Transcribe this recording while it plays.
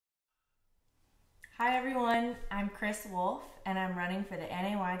Hi everyone, I'm Chris Wolfe and I'm running for the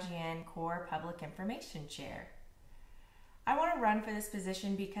NAYGN Core Public Information Chair. I want to run for this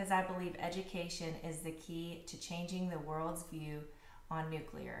position because I believe education is the key to changing the world's view on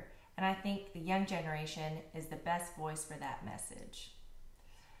nuclear, and I think the young generation is the best voice for that message.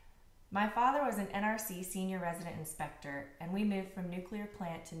 My father was an NRC senior resident inspector, and we moved from nuclear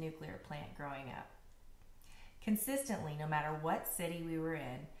plant to nuclear plant growing up. Consistently, no matter what city we were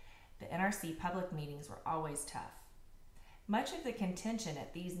in, the NRC public meetings were always tough. Much of the contention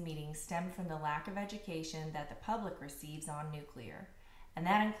at these meetings stemmed from the lack of education that the public receives on nuclear, and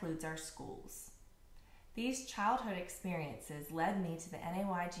that includes our schools. These childhood experiences led me to the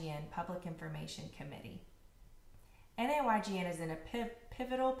NAYGN Public Information Committee. NAYGN is in a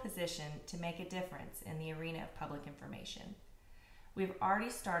pivotal position to make a difference in the arena of public information. We've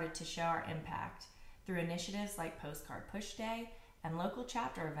already started to show our impact through initiatives like Postcard Push Day and local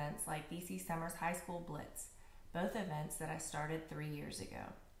chapter events like BC Summers High School Blitz, both events that I started 3 years ago.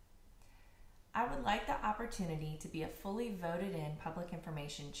 I would like the opportunity to be a fully voted in public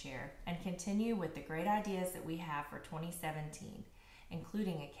information chair and continue with the great ideas that we have for 2017,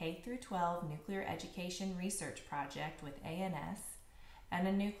 including a K-12 nuclear education research project with ANS and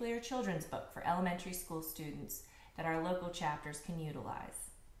a nuclear children's book for elementary school students that our local chapters can utilize.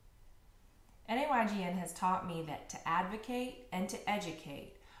 NAYGN has taught me that to advocate and to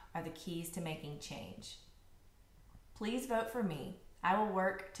educate are the keys to making change. Please vote for me. I will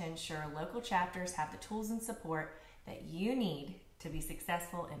work to ensure local chapters have the tools and support that you need to be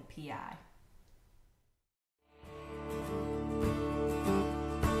successful in PI.